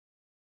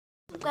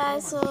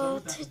guys? So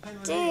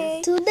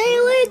today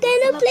we're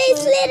gonna play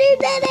Slither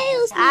that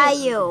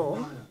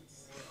Ayo.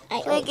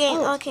 Play game.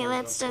 Okay,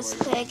 let's just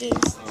play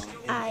against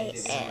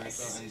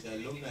IS.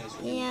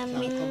 Yeah,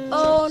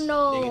 oh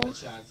no.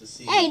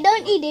 Hey,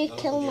 don't either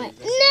kill my.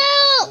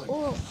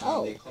 No!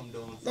 Oh.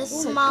 The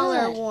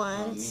smaller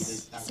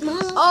ones.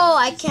 Oh,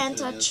 I can't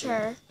touch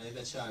her.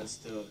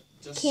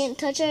 Can't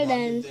touch her,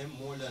 then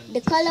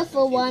the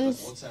colorful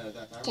ones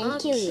can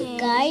kill you.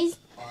 Guys,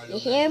 you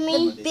hear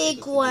me? The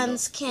big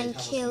ones can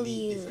kill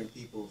you.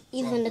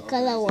 Even the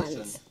color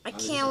ones. I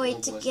can't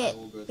wait to get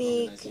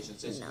big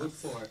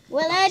enough.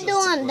 Well, I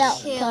don't want that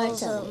Kill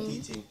part of them.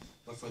 it.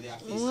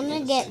 I want to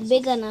get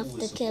big enough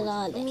to kill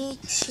all of them. Me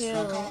too.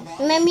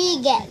 Let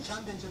me get.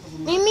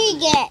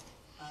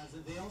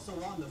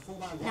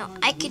 No,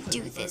 I could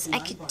do this.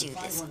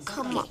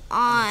 Come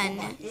on.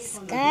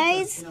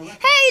 Guys.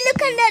 Hey,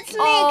 look at that snake.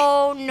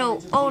 Oh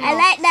no. Oh no. I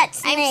like that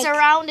snake. I'm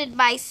surrounded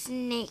by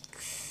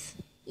snakes.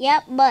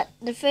 Yep, but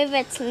the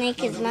favorite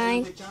snake is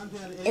mine.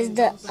 Is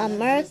the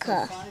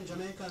America.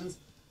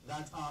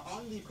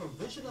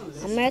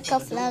 America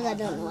flag, I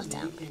don't know what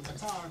that means.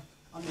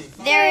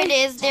 There it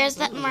is. There's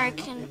the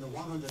American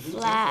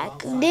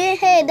flag.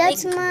 Hey,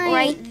 that's mine.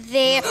 Right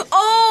there.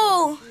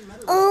 Oh!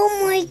 Oh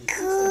my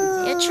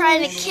god. You're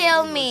trying to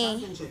kill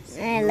me.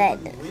 I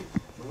like that.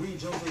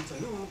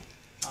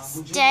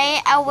 Stay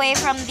away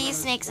from these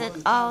snakes at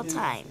all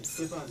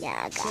times.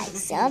 Yeah,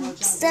 guys. I'm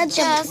such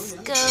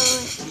Just go.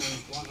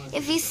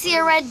 If you see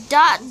a red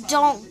dot,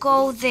 don't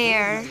go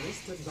there.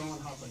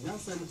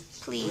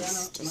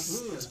 Please,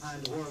 just.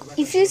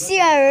 If you see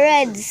a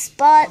red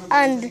spot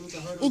and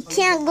it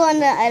can't go on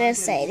the other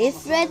side.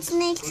 If red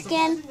snakes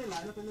can,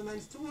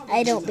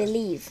 I don't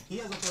believe.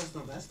 It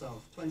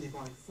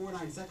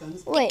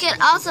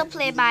can also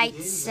play by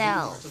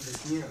itself.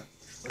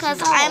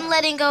 Because I'm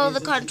letting go of the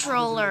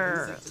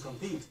controller.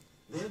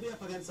 It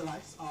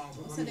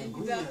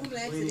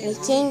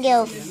can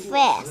go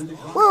fast.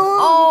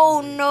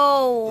 Oh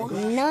no.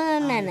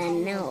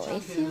 No.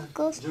 If you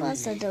go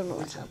fast, I don't know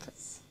what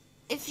happens.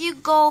 If you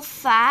go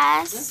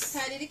fast.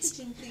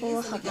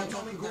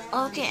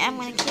 Okay, I'm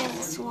gonna kill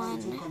this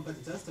one.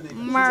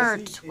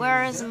 Mert.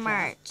 Where is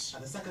Mert?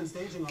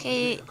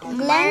 Okay,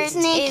 Mert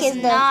is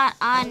not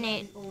on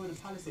it.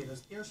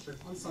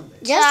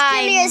 Just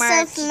Die, kill yourself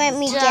Mert, and let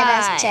me get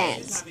die. a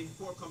chance.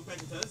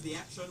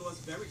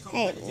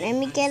 Hey, let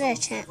me get a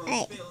chance.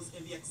 Hey.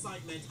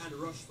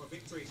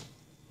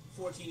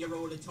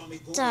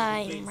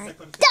 Die, Mert.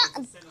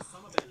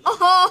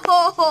 Oh,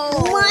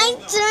 my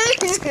turn.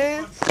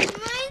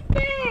 My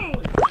turn.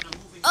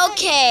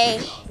 Okay.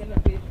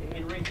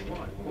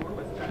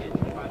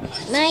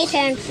 My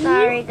turn.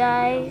 Sorry,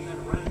 guys.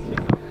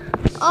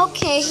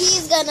 Okay,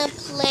 he's gonna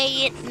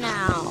play it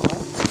now.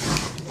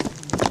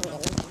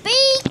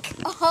 Bake!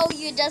 Oh,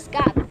 you just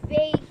got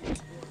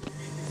baked.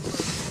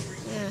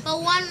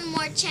 But one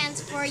more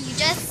chance for you.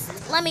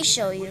 Just let me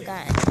show you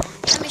guys.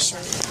 Let me show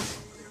you.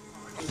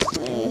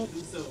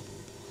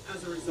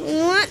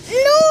 What?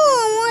 No,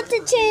 I want to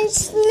change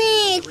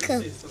snake.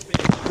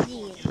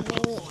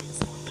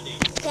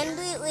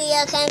 Completely,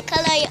 I can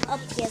color up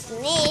your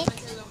snake.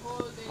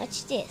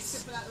 Watch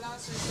this.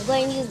 I'm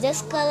going to use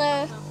this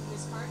color,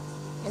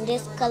 and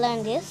this color,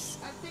 and this.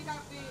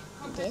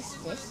 This.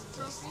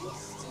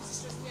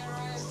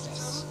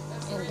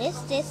 And this.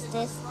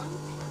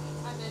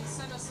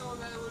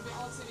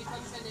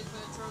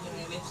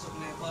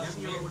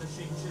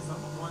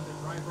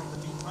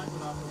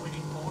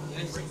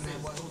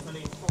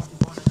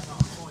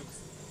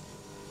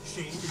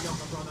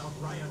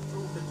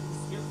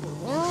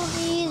 No,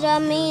 these are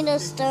me to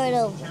start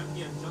over.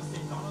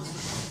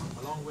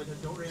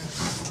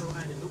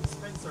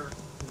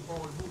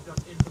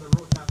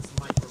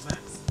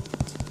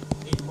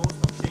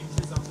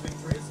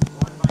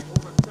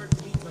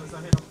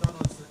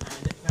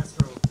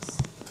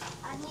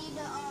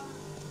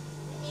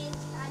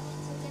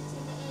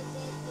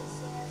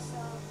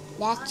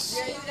 That's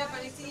no.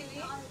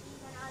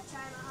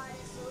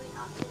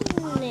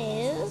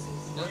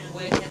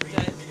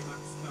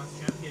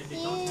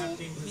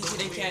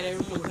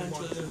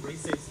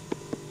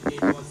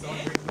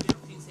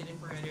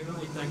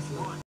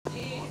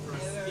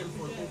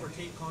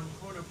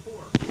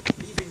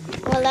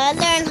 Well, I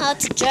learned how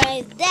to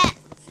drive that.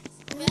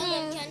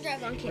 Can't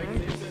drive on camera.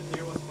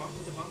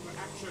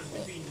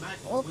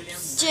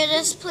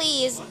 Judas,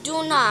 please,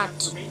 do not.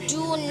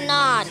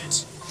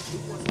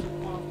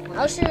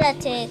 How should I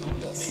take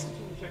this?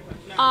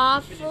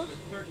 Off.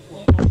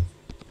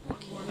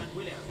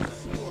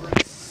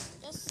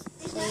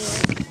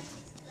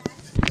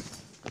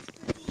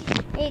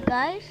 Hey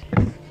guys.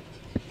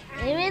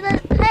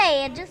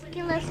 Hey, I just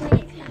killed a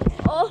snake.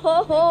 Oh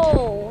ho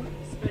ho.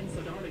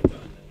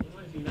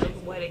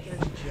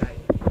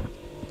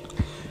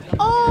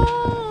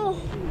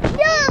 Oh.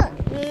 Yeah.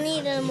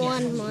 Need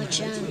one more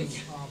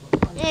chance.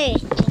 Hey,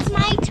 It's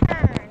my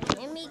turn.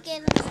 let me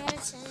get another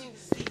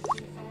chance.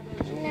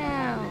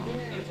 No.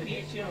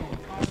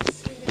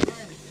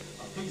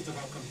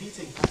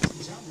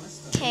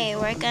 Okay,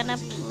 we're gonna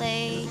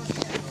play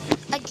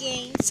again.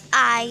 against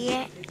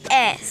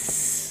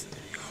IS.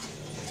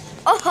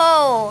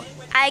 Oh,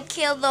 I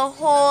killed the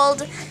whole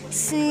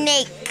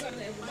snake.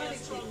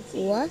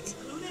 What?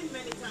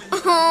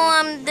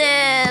 Oh, I'm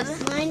dead.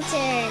 My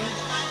turn.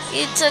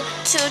 You took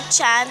 2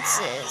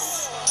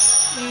 chances.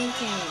 My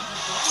turn.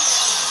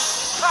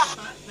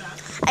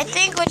 I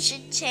think we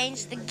should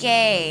change the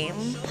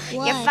game.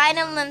 Why? Your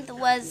final length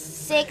was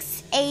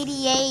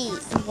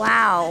 688.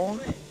 Wow.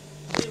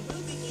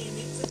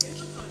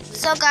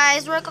 So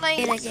guys, we're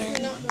going to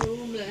again.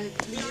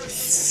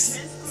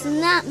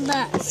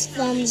 Snapbacks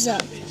thumbs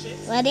up.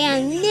 Ready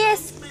and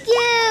let's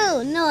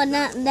go. No,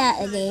 not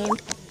that again.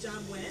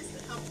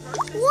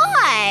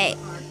 Why?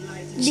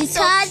 Because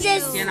so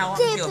it's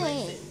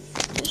stupid.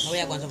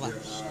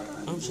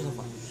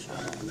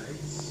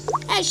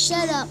 Hey,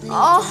 shut up.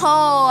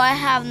 Oh, I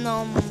have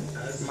no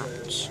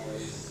much.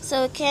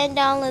 So we can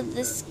download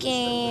this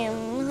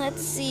game.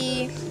 Let's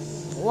see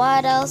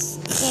what else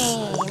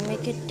game we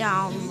could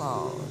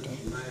download.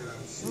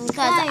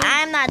 Because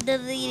I'm not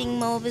deleting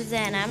Mobis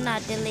and I'm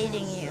not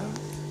deleting you.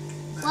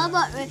 What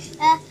about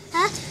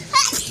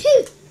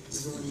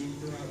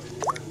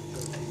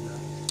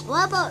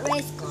what about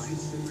race car?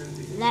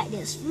 Like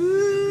this.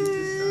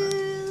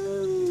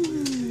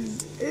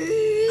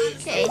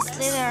 Okay,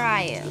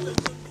 Slither.io.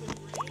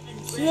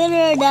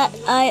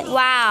 Slither.io.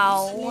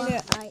 Wow.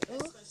 Slither.io.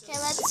 Okay,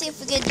 let's see if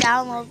we can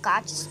download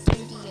Gotcha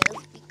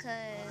Studios,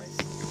 because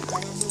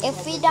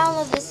if we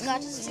download this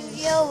Gotcha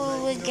Studio,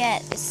 we will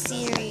get a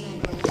series.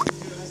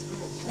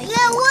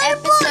 Yeah, what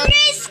about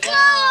race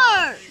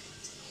car?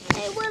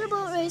 Hey, what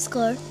about race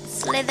car?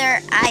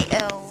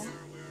 Slither.io.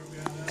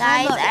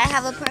 Guys, I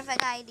have a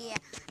perfect idea.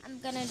 I'm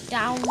gonna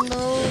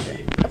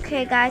download.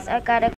 Okay, guys, I gotta